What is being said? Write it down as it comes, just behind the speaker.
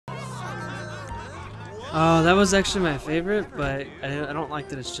Oh, that was actually my favorite, but I don't like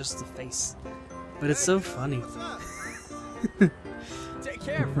that it's just the face. But it's so funny. Take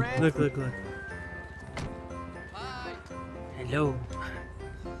care, friend. Look, look, look. Bye. Hello.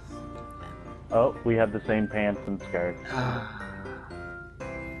 Oh, we have the same pants and skirt.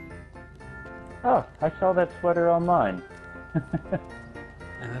 Oh, I saw that sweater online.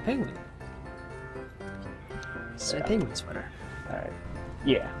 I'm a penguin. It's a penguin sweater. Alright.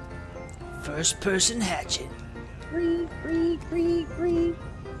 Yeah. First person hatching. Free, free, free, free.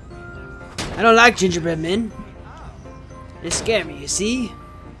 I don't like gingerbread men. They scare me, you see?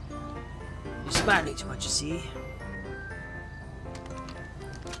 You're smiling too much, you see?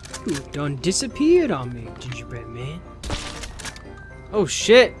 Ooh, don't disappear on me, gingerbread man. Oh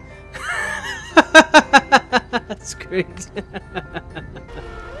shit! That's great.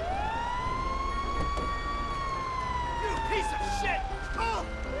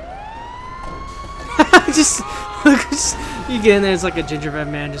 Just look, you get in there, it's like a gingerbread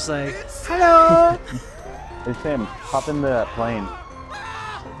man, just like, hello. Hey Sam, hop in the plane.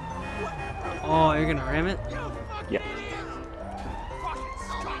 Oh, you're gonna ram it? Yeah.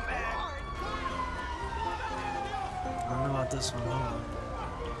 I don't know about this one. Hold on.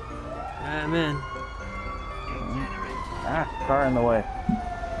 I'm in. Ah, car in the way.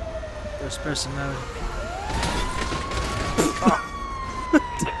 First person mode.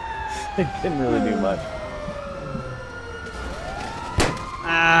 It didn't really do much.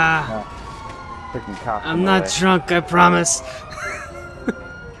 Ah. Freaking cops. I'm not drunk, I promise.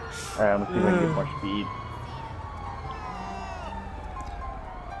 Alright, I'm gonna see if I can get more speed.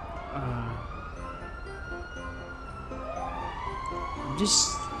 I'm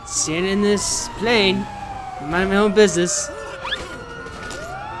just standing in this plane, minding my own business.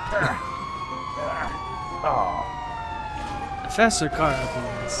 Oh. A faster car up in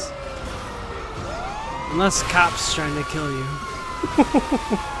this. Unless cops trying to kill you.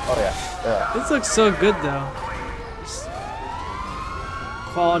 Oh yeah. This looks so good though.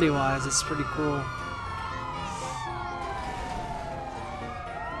 Quality wise, it's pretty cool.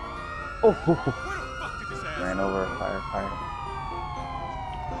 Oh, ran over a firefighter.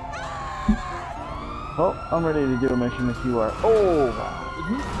 Oh, I'm ready to do a mission if you are. Oh, wow.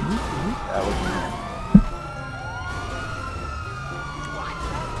 That was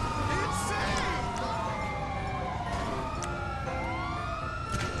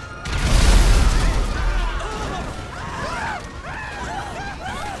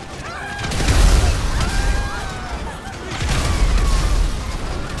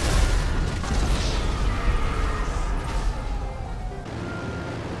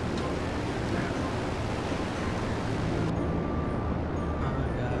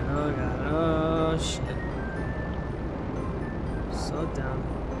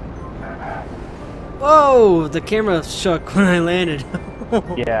Whoa! The camera shook when I landed.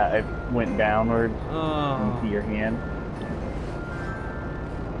 yeah, it went downwards into your hand.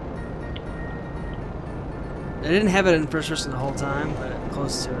 I didn't have it in first person the whole time, but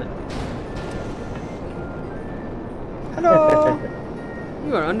close to it. Hello!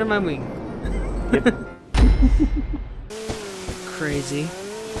 You are under my wing. Yep. Crazy.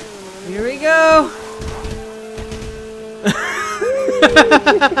 Here we go!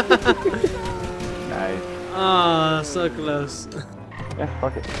 Nice. Oh, so close. Yeah,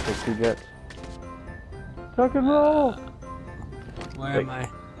 fuck it. Take 2 jets. Tuck and roll! Where am I?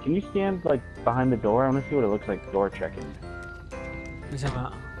 Can you stand, like, behind the door? I want to see what it looks like door checking. What are you talking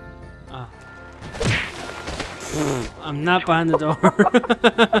about? Oh. I'm not behind the door.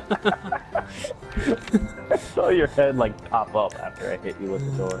 I saw your head, like, pop up after I hit you with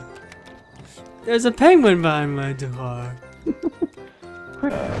the door. There's a penguin behind my door.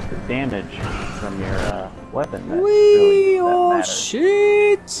 The damage from your weapon. That Wee! really, Oh matters.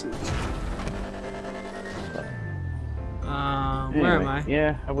 shit! Where am I?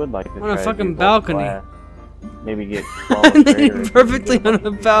 Yeah, I would like to On a try fucking to do balcony. glass. Maybe get And then perfectly on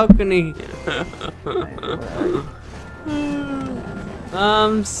a balcony.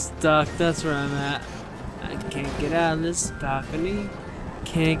 I'm stuck. That's where I'm at. I can't get out of this balcony.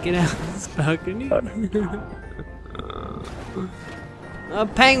 Can't get out of this balcony. A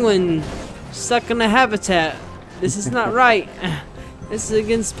penguin stuck in a habitat. This is not right. This is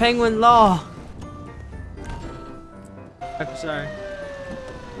against penguin law. I'm sorry.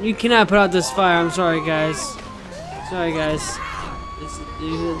 You cannot put out this fire. I'm sorry, guys. Sorry, guys.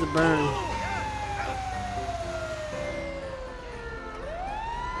 You have to burn.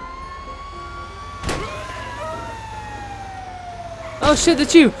 Oh shit,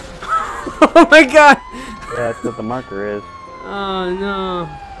 that's you! Oh my god! Yeah, that's what the marker is. Oh no.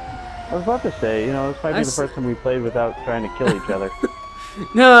 I was about to say, you know, this might be the first time we played without trying to kill each other.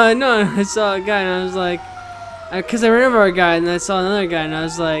 No, I saw a guy and I was like, because I remember a guy and I saw another guy and I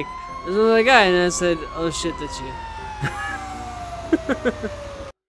was like, there's another guy and I said, oh shit, that's you.